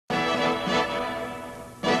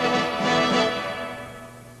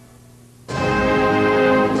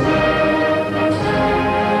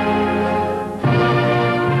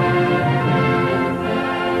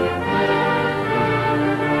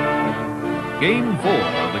Game 4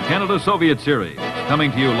 of the Canada-Soviet Series,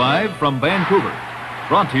 coming to you live from Vancouver.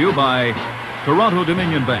 Brought to you by Toronto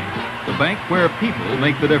Dominion Bank, the bank where people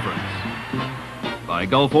make the difference. By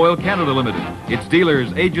Gulf Oil Canada Limited, its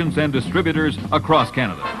dealers, agents, and distributors across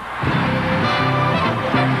Canada.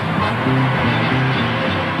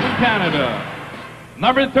 Canada,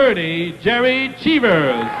 number 30, Jerry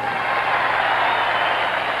Cheevers.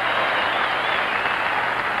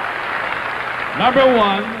 Number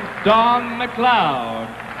 1, Don McLeod.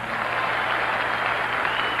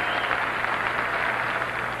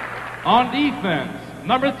 On defense,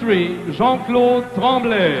 number 3, Jean-Claude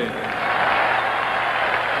Tremblay.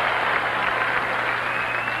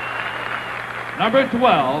 Number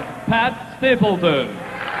 12, Pat Stapleton.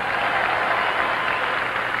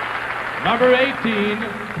 Number 18,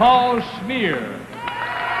 Paul Schmier.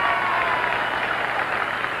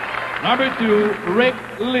 Number 2, Rick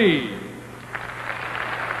Lee.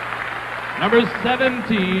 Number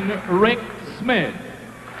 17, Rick Smith.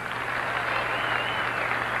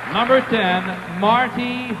 Number 10,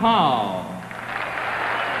 Marty Howe.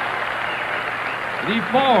 The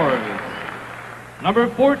forwards, number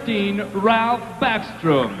 14, Ralph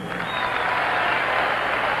Backstrom.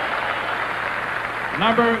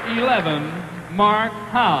 Number 11, Mark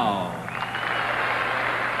Howe.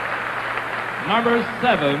 Number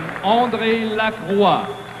 7, André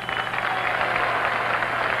Lacroix.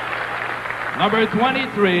 Number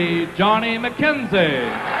 23, Johnny McKenzie.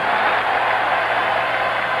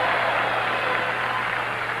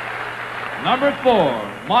 Number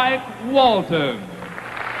 4, Mike Walton.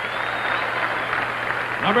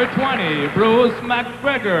 Number 20, Bruce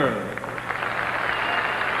McGregor.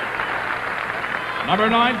 Number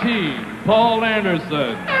 19, Paul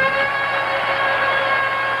Anderson.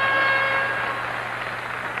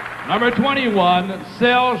 Number 21,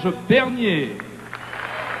 Serge Bernier.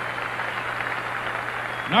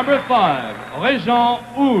 Number 5, Régent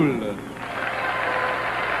Houle.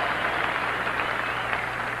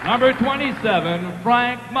 Number 27,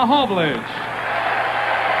 Frank Mahovlich.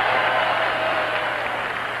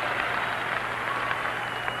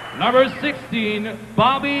 Number 16,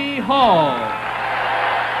 Bobby Hull.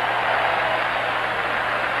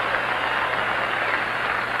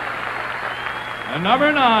 And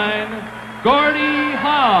number 9, Gordie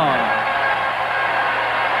Howe.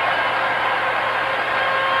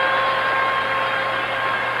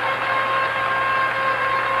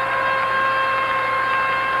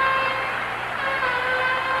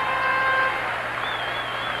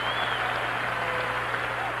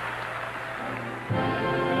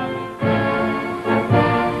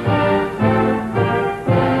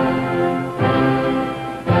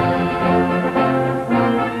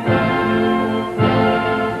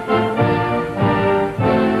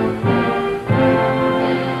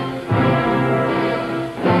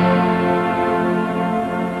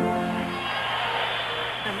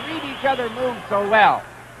 So well.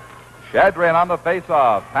 Shadrin on the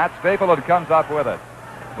face-off. Pat Stapleton comes up with it.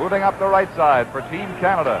 Moving up the right side for Team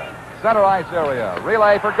Canada. Center ice area.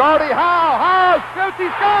 Relay for Gordie Howe. Howe shoots, he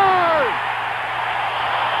scores!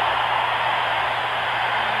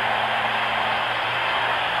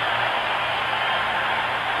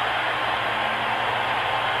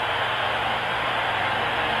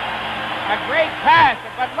 A great pass,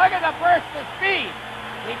 but look at the burst of speed.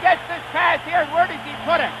 He gets this pass here, and where does he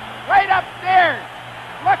put it? Right upstairs.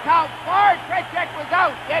 Look how far Trechek was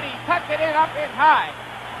out, yet he tucked it in up in high.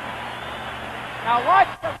 Now watch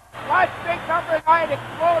big number 9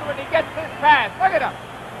 explode when he gets this pass. Look at him.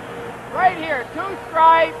 Right here, 2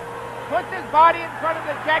 strides, puts his body in front of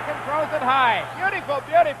the check and throws it high. Beautiful,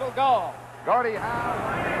 beautiful goal. Gordie Howe.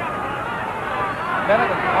 Minute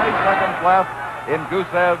and 20 seconds left in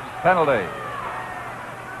Gusev's penalty.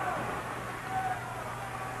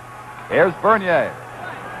 Here's Bernier.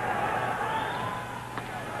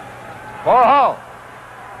 For Hull.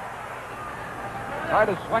 Tried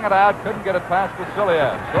to swing it out, couldn't get it past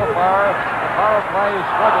Vasiliev. So far, the power play is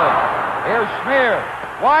struggling. Here's Schmier,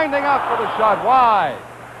 winding up for the shot wide.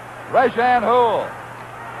 Régent Houle.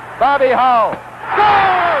 Bobby Hull.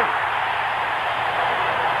 Scores!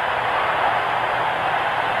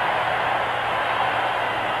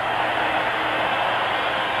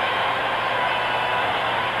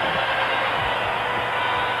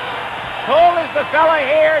 Houle is the fella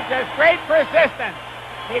here, just great persistence.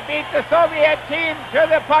 He beat the Soviet team to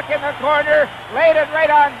the puck in the corner, laid it right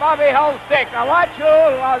on Bobby Hull's stick. Now watch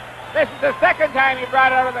Houle. This is the second time he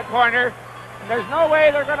brought it out of the corner. And there's no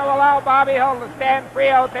way they're going to allow Bobby Hull to stand free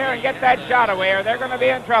out there and get that shot away, or they're going to be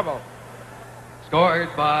in trouble.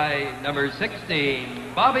 Scored by number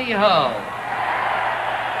 16, Bobby Hull.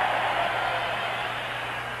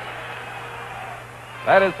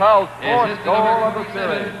 That is Hull's His fourth assist to goal number of the 47,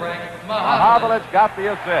 series. Frank Mahovlich got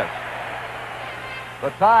the assist. The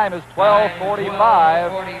time is 12:45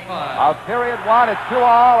 of period one. It's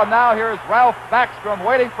 2-all, and now here's Ralph Backstrom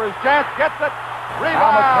waiting for his chance. Gets it.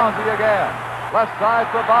 Rebound. McKenzie again. Left side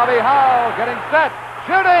for Bobby Howe. Getting set.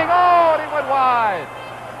 Shooting. Oh, and he went wide.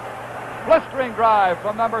 Blistering drive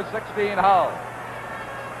from number 16, Hull.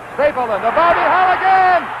 Stapleton to Bobby Howe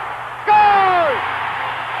again. Scores!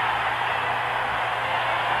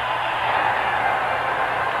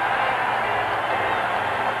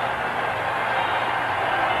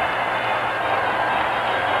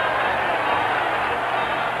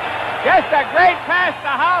 Just a great pass to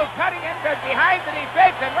Howe, cutting into behind the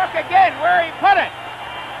defense, and look again where he put it.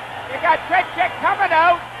 You got Tretiak coming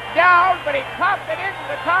out, down, but he popped it into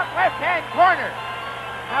the top left-hand corner.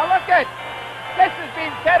 Now look at, this has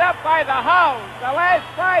been set up by the Howes. The last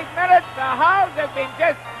 5 minutes, the Howes have been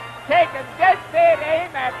just taking dead set aim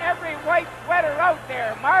at every white sweater out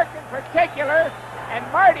there, Mark in particular, and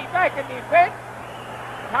Marty back in defense.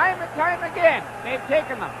 Time and time again, they've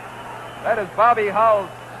taken them. That is Bobby Hull's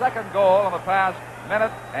second goal in the past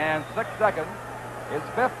minute and 6 seconds. His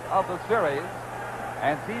fifth of the series,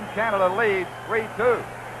 and Team Canada leads 3-2.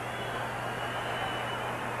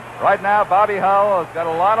 Right now, Bobby Hull has got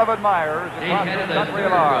a lot of admirers Team across the Canada's country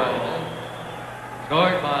third at large. goal,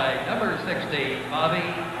 scored by number 16, Bobby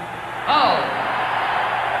Hull.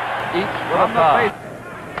 Each from the face.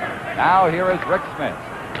 Now here is Rick Smith.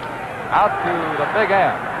 Out to the big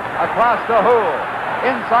end. Across to Hull.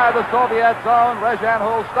 Inside the Soviet zone. Rezhan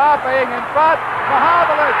Hull stopping in front.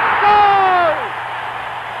 Mahovlich scores!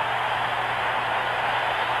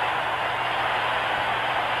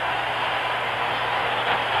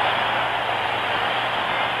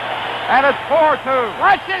 And it's 4-2.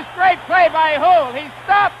 Watch this great play by Hull. He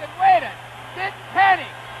stopped and waited. Didn't panic.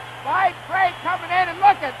 Wide Craig coming in and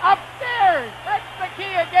looking. Upstairs. That's the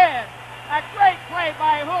key again. A great play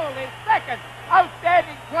by Hull. His second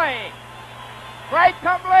outstanding play. Craig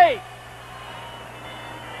come late.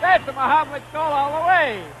 That's a Mahovlich goal all the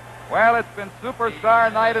way. Well, it's been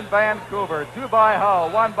superstar night in Vancouver. 2 by Hull,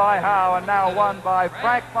 1 by Howe, and now 1 by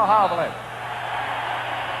Frank Mahovlich.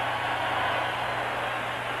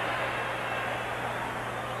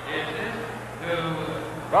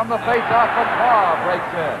 From the face-off, McCaw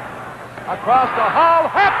breaks in. Across to Hull,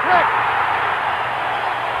 hat-trick!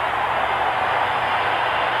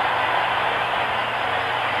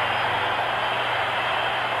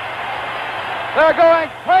 They're going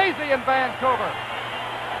crazy in Vancouver.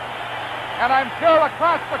 And I'm sure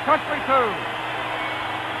across the country, too.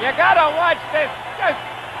 You gotta watch this. Just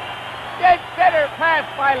dead center pass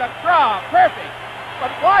by Lacroix. Perfect.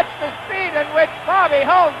 But watch the speed in which Bobby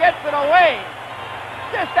Hull gets it away.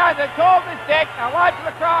 Just on the toe of the stick. Now watch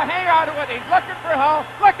Lacroix hang on to it. He's looking for Hull.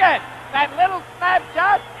 Look at that little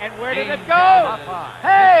snapshot. And where did it go?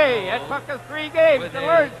 Hey, it took us 3 games to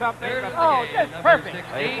learn something. But oh, just perfect.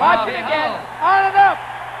 Watch it again. On and up.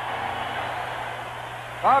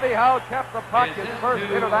 Bobby Howe kept the puck, his first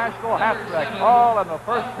international hat trick, all in the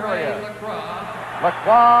first period.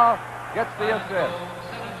 Lacroix gets the assist.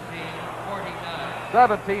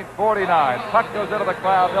 17:49. Puck goes into the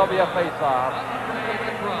crowd. There'll be a face-off.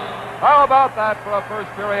 How about that for a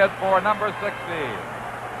first period for number 16?